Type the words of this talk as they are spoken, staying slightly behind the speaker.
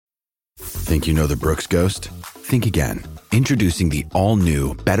Think you know the Brooks Ghost? Think again. Introducing the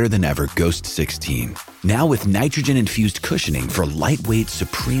all-new, better-than-ever Ghost 16. Now with nitrogen-infused cushioning for lightweight,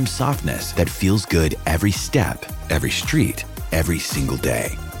 supreme softness that feels good every step, every street, every single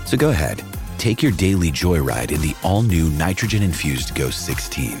day. So go ahead, take your daily joyride in the all-new nitrogen-infused Ghost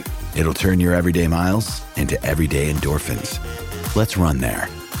 16. It'll turn your everyday miles into everyday endorphins. Let's run there.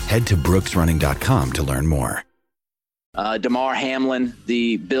 Head to brooksrunning.com to learn more. Damar Hamlin,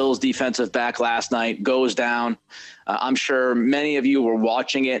 the Bills defensive back last night, goes down. I'm sure many of you were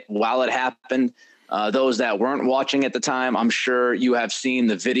watching it while it happened. Those that weren't watching at the time, I'm sure you have seen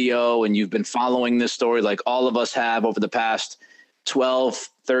the video and you've been following this story like all of us have over the past 12,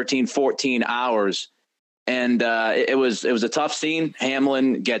 13, 14 hours. And it was a tough scene.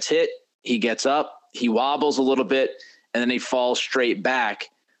 Hamlin gets hit. He gets up. He wobbles a little bit, and then he falls straight back.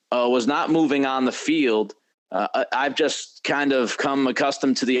 Was not moving on the field. I've just kind of come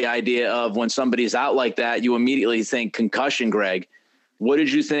accustomed to the idea of when somebody's out like that, you immediately think concussion, Greg. What did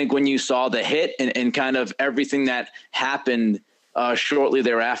you think when you saw the hit and kind of everything that happened shortly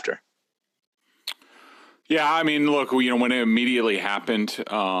thereafter? Yeah, I mean, look, when it immediately happened,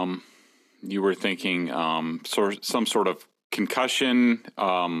 you were thinking some sort of concussion,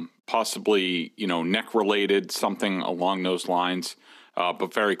 possibly, neck related, something along those lines.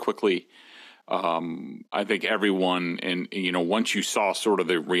 But very quickly, I think everyone, and once you saw sort of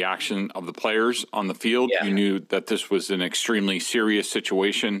the reaction of the players on the field, you knew that this was an extremely serious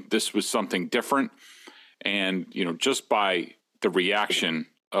situation. This was something different. And, just by the reaction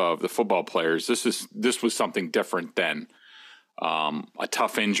of the football players, this was something different than a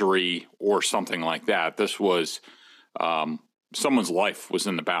tough injury or something like that. This was someone's life was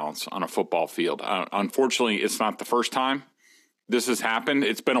in the balance on a football field. Unfortunately, it's not the first time this has happened.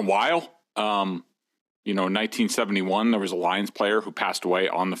 It's been a while. In 1971, there was a Lions player who passed away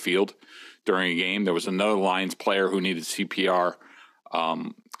on the field during a game. There was another Lions player who needed CPR.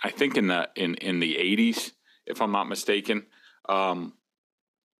 I think in the 80s, if I'm not mistaken.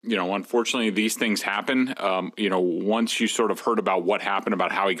 Unfortunately, these things happen. Once you sort of heard about what happened,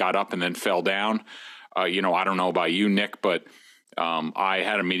 about how he got up and then fell down, I don't know about you, Nick, but I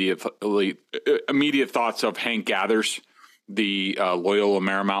had immediate thoughts of Hank Gathers, the Loyola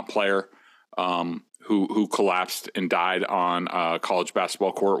Marymount player who collapsed and died on a college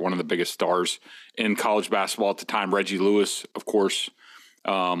basketball court, one of the biggest stars in college basketball at the time. Reggie Lewis, of course,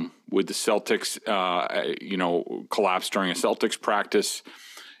 with the Celtics, collapsed during a Celtics practice.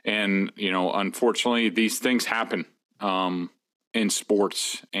 And, unfortunately, these things happen in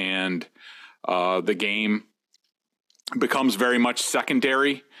sports, and the game becomes very much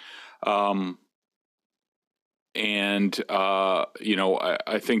secondary. I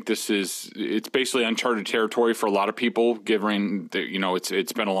think it's basically uncharted territory for a lot of people, given that,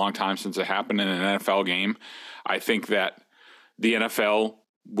 it's been a long time since it happened in an NFL game. I think that the NFL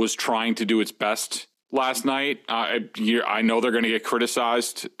was trying to do its best last night. I know they're going to get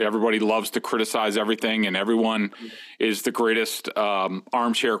criticized. Everybody loves to criticize everything, and everyone is the greatest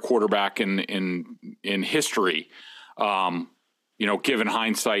armchair quarterback in history. Given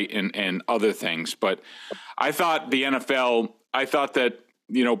hindsight and other things. But I thought the NFL, that,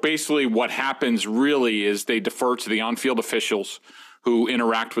 basically what happens really is they defer to the on-field officials who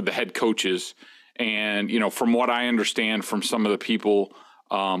interact with the head coaches. And, from what I understand from some of the people,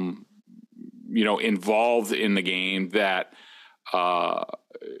 involved in the game, that,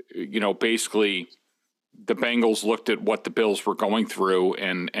 basically the Bengals looked at what the Bills were going through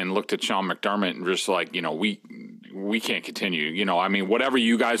and looked at Sean McDermott and just like, we can't continue. Whatever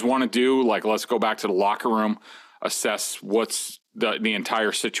you guys want to do, like, let's go back to the locker room, assess what's the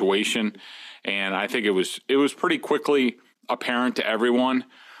entire situation. And I think it was pretty quickly apparent to everyone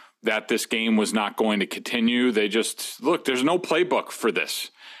that this game was not going to continue. They just, look, there's no playbook for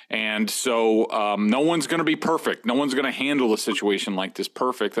this. And so no one's going to be perfect. No one's going to handle a situation like this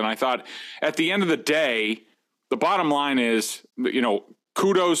perfect. And I thought at the end of the day, the bottom line is,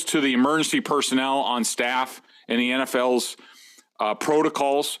 kudos to the emergency personnel on staff and the NFL's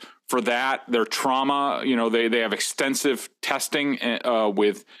protocols for that. Their trauma, they have extensive testing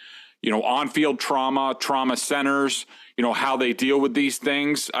with, on-field trauma centers, how they deal with these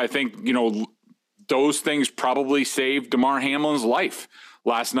things. I think, those things probably saved Damar Hamlin's life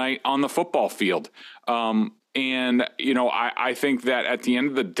last night on the football field. I think that at the end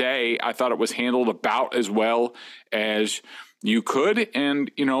of the day, I thought it was handled about as well as you could.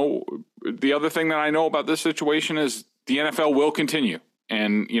 And, the other thing that I know about this situation is the NFL will continue.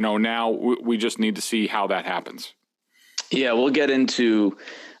 And, now we just need to see how that happens. Yeah, we'll get into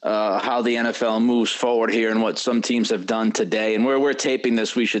how the NFL moves forward here and what some teams have done today. And where we're taping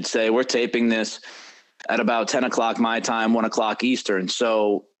this, we should say we're taping this at about 10 o'clock my time, 1 o'clock Eastern.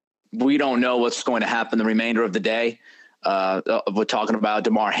 So we don't know what's going to happen the remainder of the day. We're talking about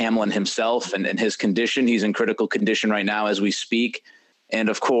Damar Hamlin himself and his condition. He's in critical condition right now as we speak. And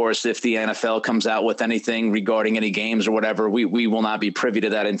of course, if the NFL comes out with anything regarding any games or whatever, we will not be privy to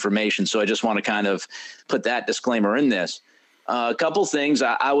that information. So I just want to kind of put that disclaimer in this. A couple things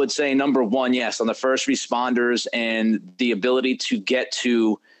I would say. Number one, yes, on the first responders and the ability to get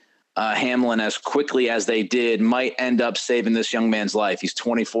to Hamlin as quickly as they did might end up saving this young man's life. He's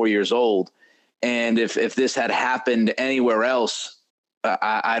 24 years old. And if this had happened anywhere else,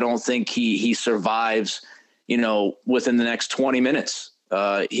 I don't think he survives, within the next 20 minutes.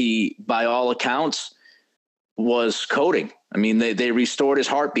 He, by all accounts, was coding. I mean, they restored his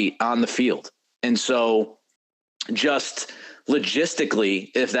heartbeat on the field. And so just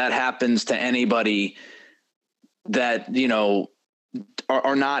logistically, if that happens to anybody that,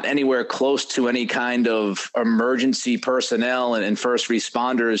 are not anywhere close to any kind of emergency personnel and first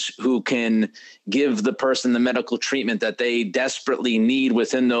responders who can give the person the medical treatment that they desperately need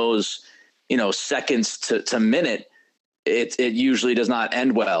within those, seconds to minute, it usually does not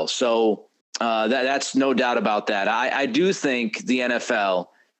end well. So that's no doubt about that. I do think the NFL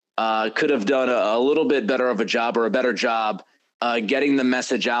could have done a little bit better of a job or a better job getting the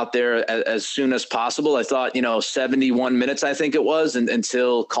message out there as soon as possible. I thought, 71 minutes, I think it was,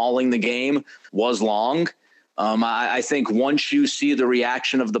 until calling the game was long. I think once you see the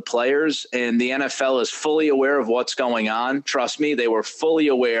reaction of the players and the NFL is fully aware of what's going on, trust me, they were fully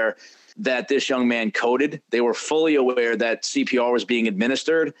aware that this young man coded. They were fully aware that CPR was being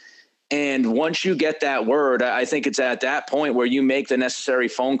administered. And once you get that word, I think it's at that point where you make the necessary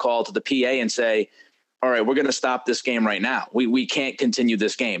phone call to the PA and say, all right, we're going to stop this game right now. We can't continue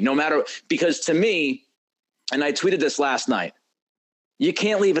this game, no matter, because to me, and I tweeted this last night, you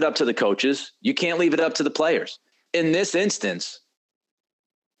can't leave it up to the coaches. You can't leave it up to the players. In this instance,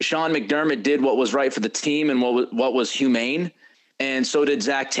 Sean McDermott did what was right for the team and what was humane. And so did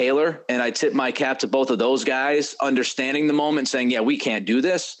Zach Taylor. And I tip my cap to both of those guys, understanding the moment, saying, yeah, we can't do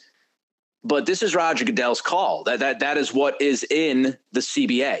this. But this is Roger Goodell's call. That is what is in the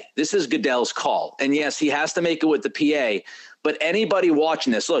CBA. This is Goodell's call. And yes, he has to make it with the PA. But anybody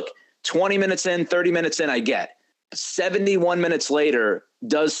watching this, look, 20 minutes in, 30 minutes in, I get. 71 minutes later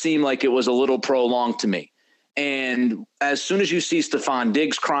does seem like it was a little prolonged to me. And as soon as you see Stephon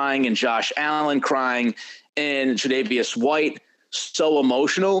Diggs crying and Josh Allen crying and Tre'Davious White so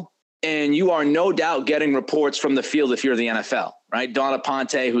emotional, and you are no doubt getting reports from the field if you're the NFL, right? Donna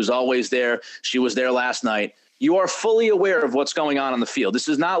Ponte, who's always there, she was there last night. You are fully aware of what's going on the field. This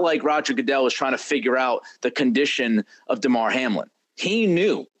is not like Roger Goodell was trying to figure out the condition of Damar Hamlin. He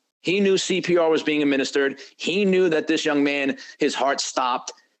knew CPR was being administered. He knew that this young man, his heart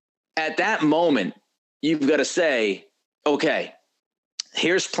stopped. At that moment, you've got to say, okay,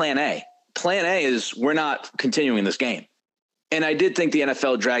 here's plan A. Plan A is we're not continuing this game. And I did think the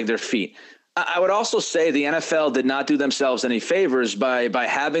NFL dragged their feet. I would also say the NFL did not do themselves any favors by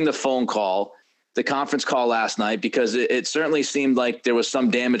having the phone call, the conference call last night, because it certainly seemed like there was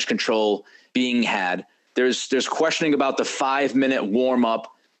some damage control being had. There's questioning about the 5-minute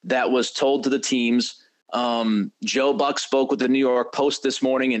warm-up that was told to the teams. Joe Buck spoke with the New York Post this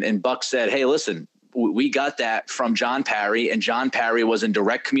morning, and Buck said, hey, listen, we got that from John Parry, and John Parry was in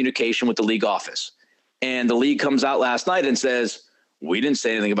direct communication with the league office. And the league comes out last night and says, we didn't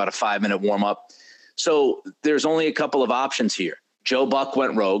say anything about a 5-minute warm-up. So there's only a couple of options here. Joe Buck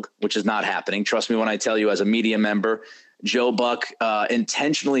went rogue, which is not happening. Trust me when I tell you, as a media member, Joe Buck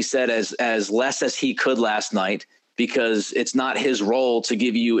intentionally said as less as he could last night, because it's not his role to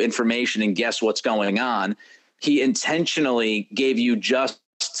give you information and guess what's going on. He intentionally gave you just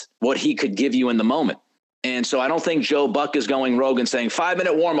what he could give you in the moment. And so I don't think Joe Buck is going rogue and saying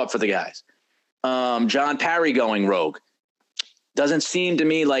 5-minute warm-up for the guys. John Parry going rogue. Doesn't seem to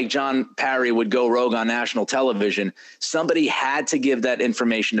me like John Parry would go rogue on national television. Somebody had to give that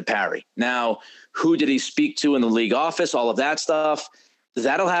information to Parry. Now, who did he speak to in the league office? All of that stuff,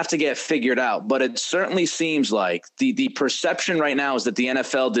 that'll have to get figured out. But it certainly seems like the perception right now is that the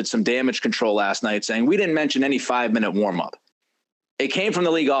NFL did some damage control last night, saying we didn't mention any 5-minute warm-up. It came from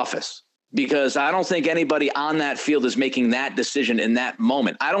the league office, because I don't think anybody on that field is making that decision in that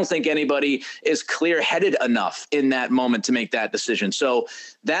moment. I don't think anybody is clear-headed enough in that moment to make that decision. So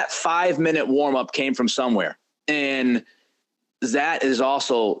that 5-minute warm-up came from somewhere. And that is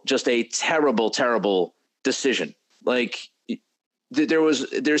also just a terrible, terrible decision. Like,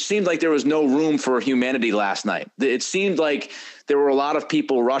 there seemed like there was no room for humanity last night. It seemed like there were a lot of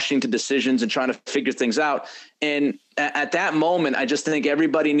people rushing to decisions and trying to figure things out. And at that moment, I just think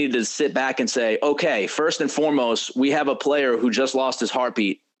everybody needed to sit back and say, okay, first and foremost, we have a player who just lost his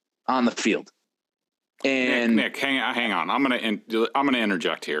heartbeat on the field. And Nick, hang on. I'm gonna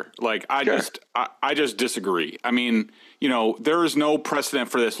interject here. Like, I just disagree. I mean, there is no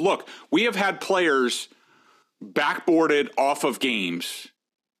precedent for this. Look, we have had players backboarded off of games.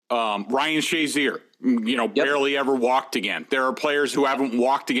 Ryan Shazier, barely ever walked again. There are players who haven't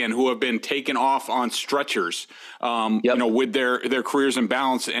walked again, who have been taken off on stretchers, with their careers in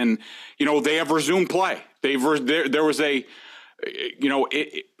balance, and they have resumed play. There was a,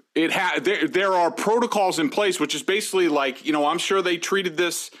 there are protocols in place, which is basically like, I'm sure they treated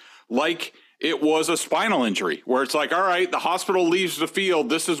this like it was a spinal injury, where it's like, all right, the hospital leaves the field.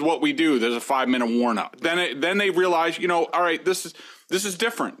 This is what we do. There's a 5-minute warn up. Then they realize, all right, this is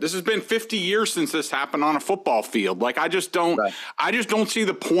different. This has been 50 years since this happened on a football field. Like, I just don't see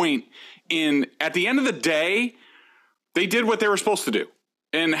the point in, at the end of the day, they did what they were supposed to do.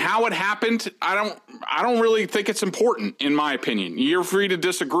 And how it happened, I don't really think it's important, in my opinion. You're free to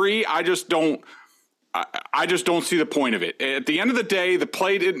disagree. I just don't see the point of it. At the end of the day, the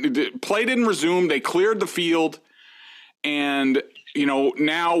play didn't resume. They cleared the field, and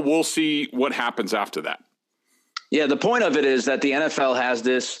now we'll see what happens after that. Yeah, the point of it is that the NFL has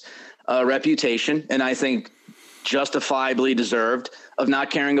this reputation, and I think justifiably deserved, of not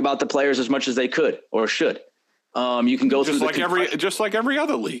caring about the players as much as they could or should. You can go just through just like every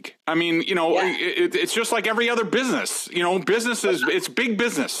other league. I mean, it's just like every other business. Business is it's big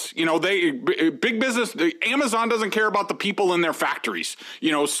business. Big business. Amazon doesn't care about the people in their factories.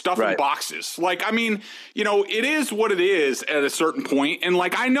 Stuffing boxes. Like, I mean, it is what it is at a certain point. And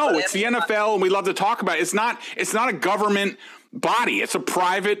like, I know it's the NFL, and we love to talk about it. It's not a government body. It's a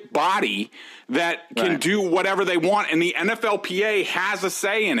private body that can do whatever they want. And the NFLPA has a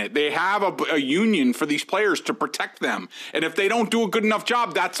say in it. They have a union for these players to protect them. And if they don't do a good enough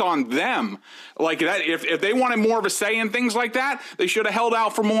job, that's on them. Like that, if they wanted more of a say in things like that, they should have held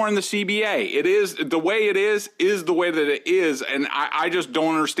out for more in the CBA. It is the way it is the way that it is. And I just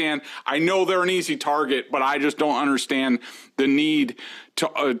don't understand. I know they're an easy target, but I just don't understand the need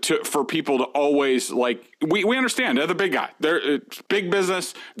for people to always, like, we understand they're the big guy. It's big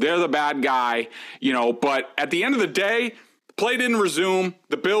business. They're the bad guy, but at the end of the day, play didn't resume.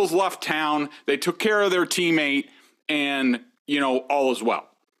 The Bills left town. They took care of their teammate, and, all is well.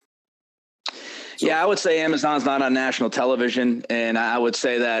 So, yeah, I would say Amazon's not on national television. And I would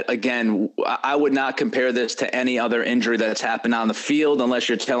say that, again, I would not compare this to any other injury that's happened on the field, unless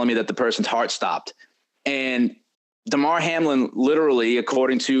you're telling me that the person's heart stopped. And Damar Hamlin, literally,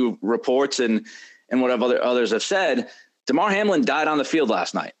 according to reports and what others have said, Damar Hamlin died on the field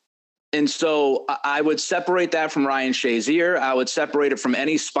last night. And so I would separate that from Ryan Shazier. I would separate it from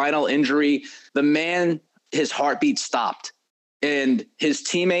any spinal injury. The man, his heartbeat stopped, and his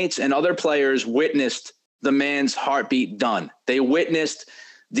teammates and other players witnessed the man's heartbeat done. They witnessed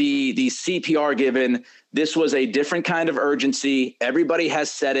the CPR given. This was a different kind of urgency. Everybody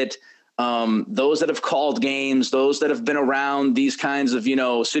has said it. Those that have called games, those that have been around these kinds of,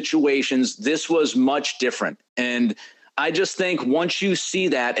 situations, this was much different. And I just think once you see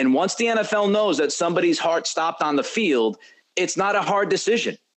that, and once the NFL knows that somebody's heart stopped on the field, it's not a hard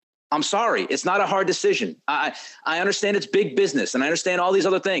decision. I'm sorry. It's not a hard decision. I understand it's big business, and I understand all these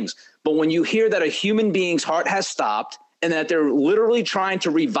other things. But when you hear that a human being's heart has stopped and that they're literally trying to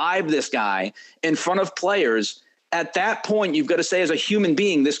revive this guy in front of players, at that point, you've got to say, as a human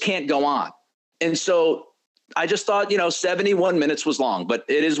being, this can't go on. And so I just thought, 71 minutes was long, but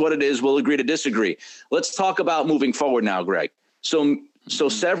it is what it is. We'll agree to disagree. Let's talk about moving forward now, Greg. So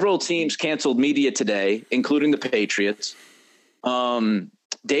several teams canceled media today, including the Patriots.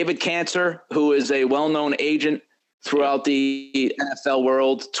 David Cantor, who is a well-known agent throughout the NFL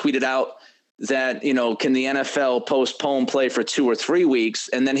world, tweeted out that, can the NFL postpone play for 2 or 3 weeks?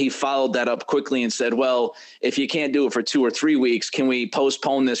 And then he followed that up quickly and said, well, if you can't do it for 2 or 3 weeks, can we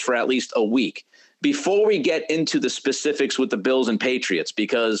postpone this for at least a week? Before we get into the specifics with the Bills and Patriots,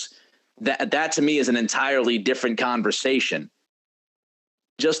 because that to me is an entirely different conversation.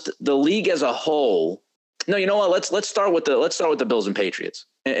 Just the league as a whole. No, you know what? Let's start with the Bills and Patriots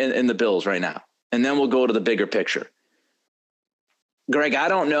and the Bills right now, and then we'll go to the bigger picture. Greg, I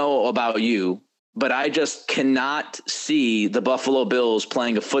don't know about you, but I just cannot see the Buffalo Bills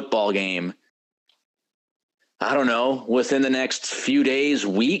playing a football game, I don't know, within the next few days,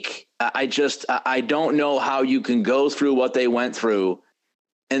 week. I don't know how you can go through what they went through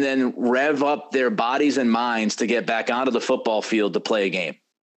and then rev up their bodies and minds to get back onto the football field to play a game?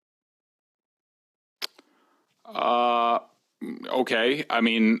 Okay. I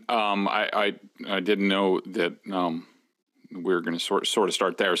mean, I didn't know that we were going to sort of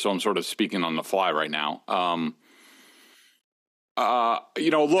start there, so I'm sort of speaking on the fly right now.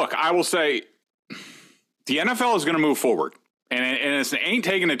 Look, I will say the NFL is going to move forward, and it ain't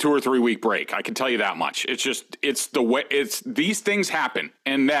taking a 2 or 3 week break. I can tell you that much. It's the way these things happen,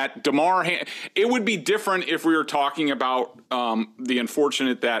 and that Damar. It would be different if we were talking about the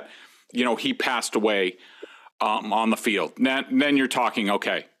unfortunate that he passed away on the field. Then you're talking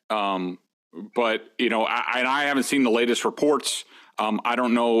okay. But I haven't seen the latest reports. I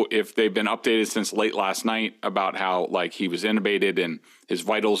don't know if they've been updated since late last night about how he was intubated and his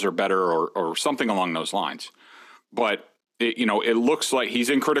vitals are better or something along those lines. But it looks like he's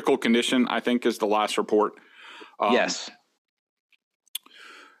in critical condition, I think is the last report. Yes.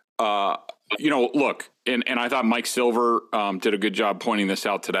 Look, and I thought Mike Silver did a good job pointing this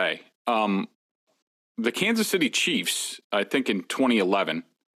out today. The Kansas City Chiefs, I think in 2011,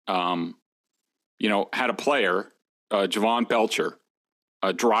 had a player, Javon Belcher,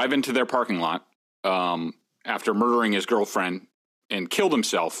 drive into their parking lot after murdering his girlfriend and killed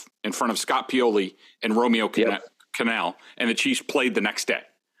himself in front of Scott Pioli and Romeo Canal, and the Chiefs played the next day.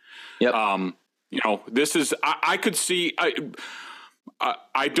 Yep. This is I could see.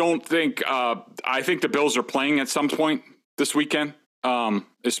 I don't think I think the Bills are playing at some point this weekend,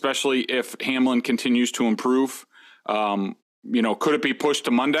 especially if Hamlin continues to improve. Could it be pushed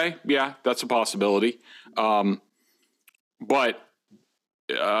to Monday? Yeah, that's a possibility. But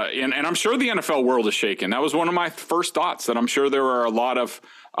I'm sure the NFL world is shaken. That was one of my first thoughts, that I'm sure there are a lot of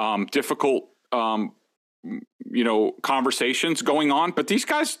difficult, conversations going on. But these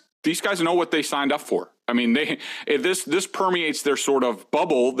guys know what they signed up for. I mean, this permeates their sort of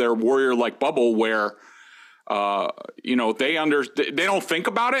bubble, their warrior-like bubble, where they don't think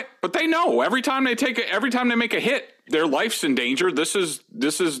about it, but they know every time they make a hit, their life's in danger. This is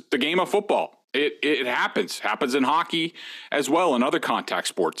the game of football. It happens in hockey as well, and other contact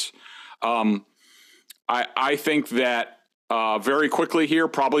sports. I think that very quickly here,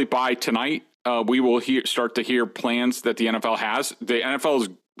 probably by tonight, we will start to hear plans that the NFL has. The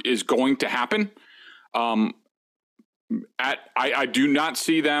NFL is going to happen. I do not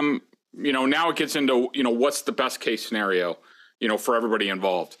see them. Now it gets into, what's the best case scenario, for everybody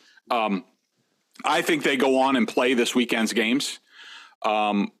involved. I think they go on and play this weekend's games.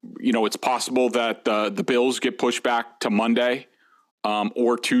 It's possible that the Bills get pushed back to Monday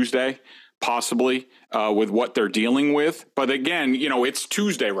or Tuesday, possibly with what they're dealing with. But again, it's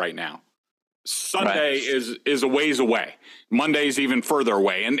Tuesday right now. Sunday is a ways away. Monday's even further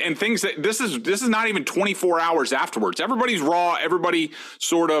away, and things that this is not even 24 hours afterwards. Everybody's raw. Everybody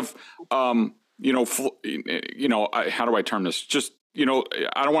sort of, how do I term this? Just, I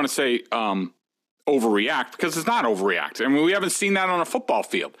don't want to say overreact, because it's not overreact. I mean, we haven't seen that on a football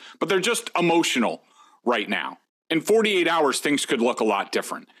field, but they're just emotional right now. In 48 hours, things could look a lot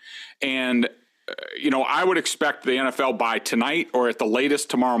different. And I would expect the NFL by tonight or at the latest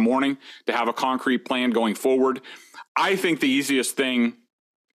tomorrow morning to have a concrete plan going forward. I think the easiest thing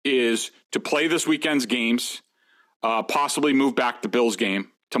is to play this weekend's games, possibly move back the Bills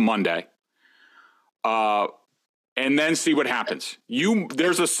game to Monday, and then see what happens.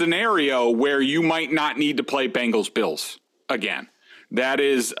 There's a scenario where you might not need to play Bengals-Bills again. That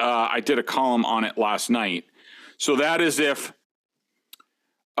is, I did a column on it last night. So that is if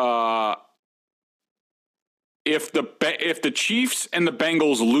the Chiefs and the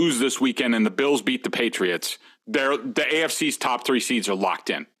Bengals lose this weekend and the Bills beat the Patriots, the AFC's top 3 seeds are locked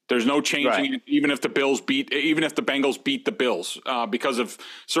in. There's no changing it, even if the Bengals beat the Bills because of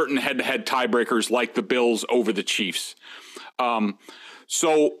certain head-to-head tiebreakers like the Bills over the Chiefs. I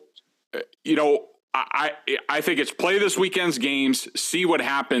think it's play this weekend's games, see what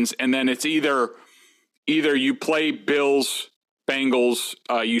happens, and then it's either you play Bills, Bengals,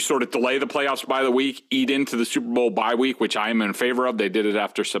 you sort of delay the playoffs by the week, eat into the Super Bowl bye week, which I am in favor of. They did it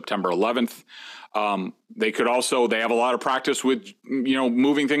after September 11th. They have a lot of practice with,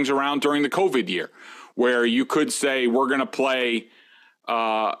 moving things around during the COVID year, where you could say, we're going to play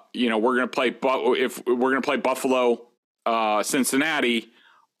Buffalo, Cincinnati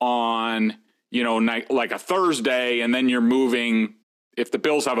on, like a Thursday, and then you're moving, if the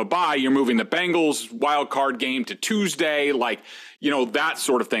Bills have a bye, you're moving the Bengals wild card game to Tuesday, that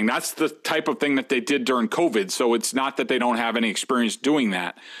sort of thing. That's the type of thing that they did during COVID. So it's not that they don't have any experience doing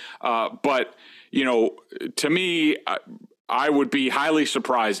that. But to me, I would be highly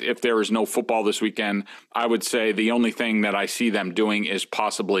surprised if there is no football this weekend. I would say the only thing that I see them doing is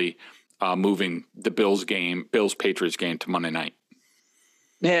possibly moving the Bills-Patriots game to Monday night.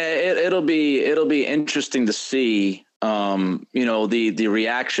 Yeah, it'll be interesting to see, the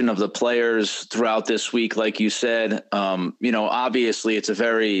reaction of the players throughout this week. Like you said, obviously it's a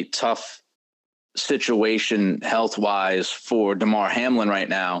very tough situation health-wise for Damar Hamlin right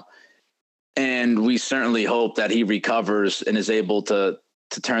now. And we certainly hope that he recovers and is able to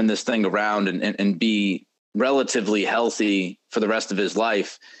turn this thing around and be relatively healthy for the rest of his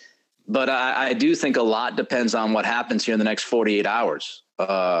life. But I do think a lot depends on what happens here in the next 48 hours.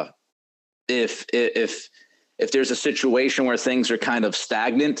 If there's a situation where things are kind of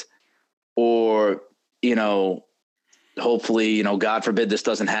stagnant, or, hopefully, God forbid this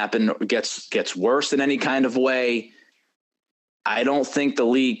doesn't happen, or gets worse in any kind of way, I don't think the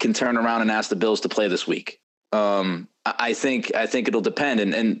league can turn around and ask the Bills to play this week. I think it'll depend.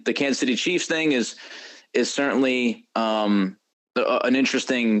 And the Kansas City Chiefs thing is certainly an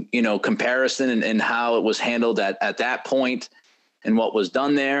interesting, comparison and how it was handled at that point and what was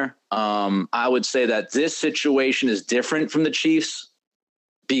done there. I would say that this situation is different from the Chiefs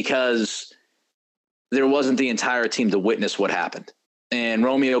because there wasn't the entire team to witness what happened. And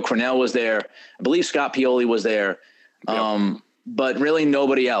Romeo Crennel was there. I believe Scott Pioli was there. Yep. But really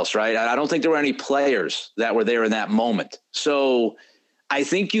nobody else, right? I don't think there were any players that were there in that moment. So I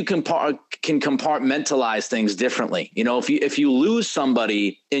think you can compartmentalize things differently. If you lose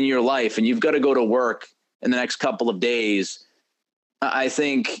somebody in your life and you've got to go to work in the next couple of days, I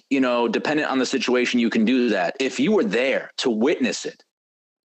think, dependent on the situation, you can do that. If you were there to witness it,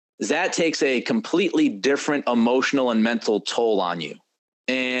 that takes a completely different emotional and mental toll on you.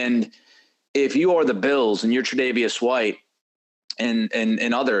 And if you are the Bills and you're Tre'Davious White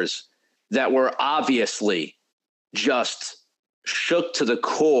and others that were obviously just shook to the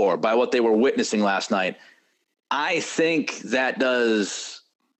core by what they were witnessing last night, I think that does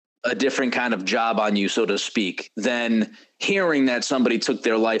a different kind of job on you, so to speak, than hearing that somebody took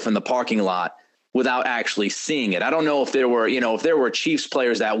their life in the parking lot without actually seeing it. I don't know if there were Chiefs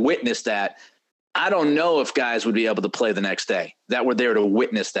players that witnessed that. I don't know if guys would be able to play the next day that were there to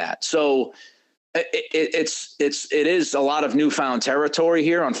witness that. So it is a lot of newfound territory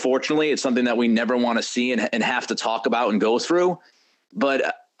here. Unfortunately, it's something that we never want to see and have to talk about and go through.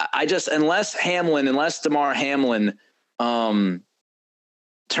 But unless Damar Hamlin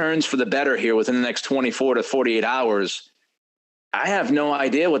turns for the better here within the next 24 to 48 hours, I have no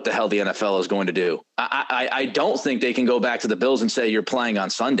idea what the hell the NFL is going to do. I don't think they can go back to the Bills and say you're playing on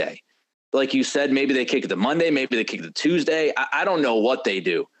Sunday. Like you said, maybe they kick it to Monday, maybe they kick it to Tuesday. I don't know what they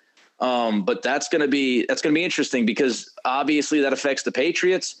do. But that's going to be interesting because obviously that affects the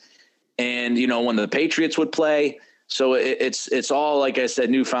Patriots and, when the Patriots would play. So it's all, like I said,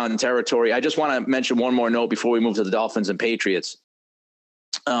 newfound territory. I just want to mention one more note before we move to the Dolphins and Patriots.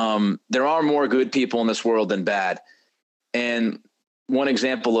 There are more good people in this world than bad. And one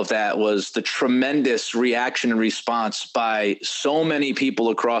example of that was the tremendous reaction and response by so many people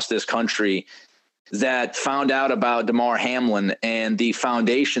across this country that found out about Damar Hamlin and the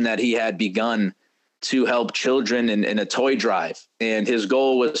foundation that he had begun to help children in a toy drive. And his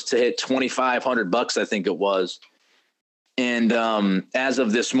goal was to hit $2,500, I think it was. And as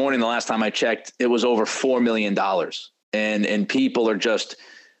of this morning, the last time I checked, it was over $4 million. And people are just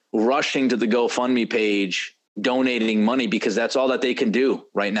rushing to the GoFundMe page, donating money because that's all that they can do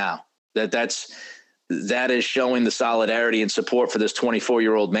right now. That is showing the solidarity and support for this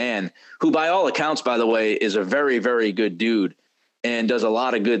 24-year-old man who, by all accounts, by the way, is a very, very good dude and does a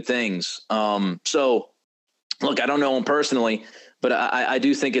lot of good things. So look, I don't know him personally, but I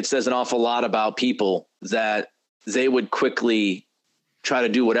do think it says an awful lot about people that they would quickly try to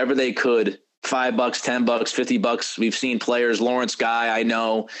do whatever they could. $5, $10, $50. We've seen players, Lawrence Guy, I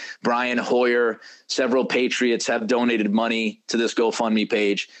know, Brian Hoyer, several Patriots have donated money to this GoFundMe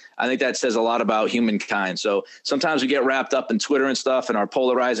page. I think that says a lot about humankind. So sometimes we get wrapped up in Twitter and stuff in our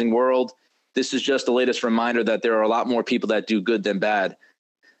polarizing world. This is just the latest reminder that there are a lot more people that do good than bad.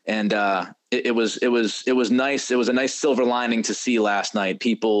 And it was nice. It was a nice silver lining to see last night,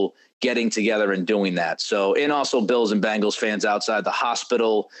 people getting together and doing that. So, and also Bills and Bengals fans outside the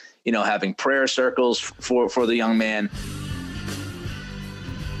hospital, having prayer circles for the young man.